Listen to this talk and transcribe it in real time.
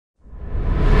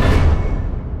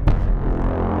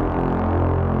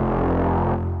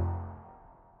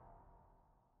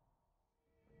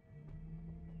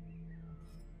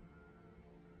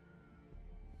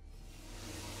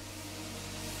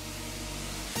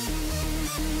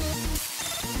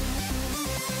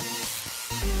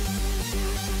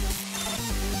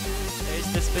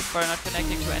Spitfire not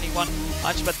connecting to anyone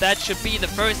much, but that should be the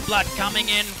first blood coming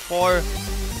in for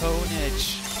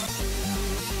PAWNAGE.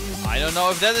 I don't know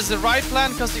if that is the right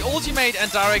plan, because the ultimate and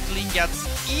directly gets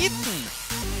eaten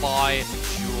by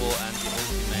Joule, and the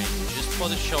ultimate just for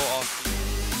the show off.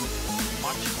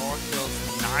 Much more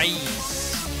kills.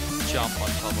 Nice jump on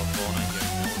top of Bona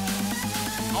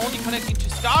here. Only connecting to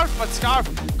Scarf, but Scarf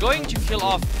going to kill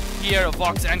off here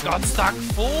Vox and got stuck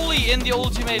fully in the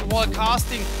ultimate wall,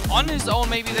 casting on his own.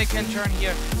 Maybe they can turn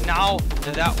here. Now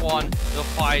that one, the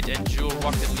fight, and Joule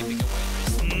rocket leaping away.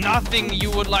 There's nothing you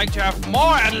would like to have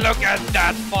more, and look at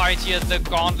that fight here. The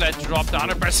gauntlet dropped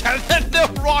 100% and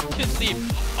the rocket leap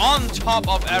on top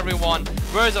of everyone.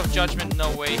 Words of Judgment,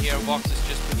 no way here. Vox is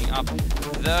just picking up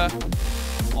the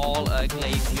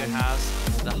Glaive here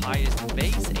has the highest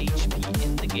base HP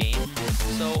in the game.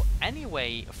 So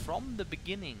anyway, from the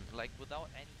beginning, like without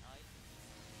any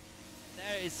items.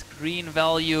 There is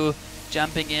GreatValuE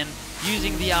jumping in,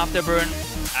 using the afterburn.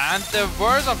 And the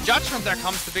Words of Judgment, there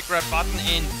comes the big red button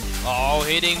in. Oh,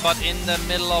 hitting, but in the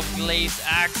middle of Glaive's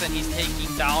axe, and he's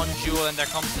taking down Joule, and there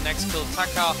comes the next kill,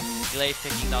 Taka. Glaive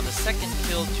taking down the second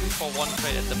kill, 2-for-1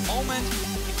 trade at the moment.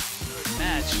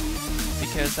 Match,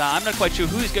 because I'm not quite sure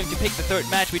who is going to pick the third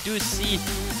match. We do see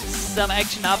some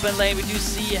action up in lane. We do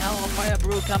see Hellfire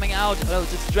Brew coming out. Oh,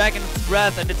 it's Dragon's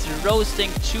Breath, and it's roasting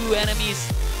 2 enemies.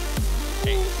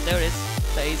 Hey, there it is.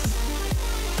 Face.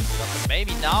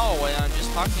 Maybe now, when I'm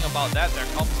just talking about that, there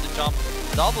comes the jump.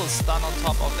 Double stun on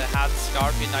top of the hat.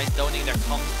 Scarfy, nice doning. There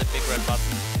comes the big red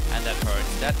button, and that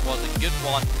hurts. That was a good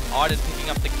one. Arden picking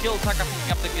up the kill. Taka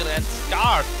picking up the kill, and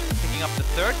Scarf picking up the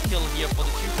third kill here for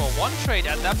the 2-for-1 trade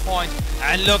at that point.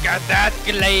 And look at that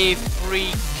Glaive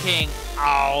freaking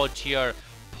out here.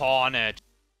 PAWNAGE.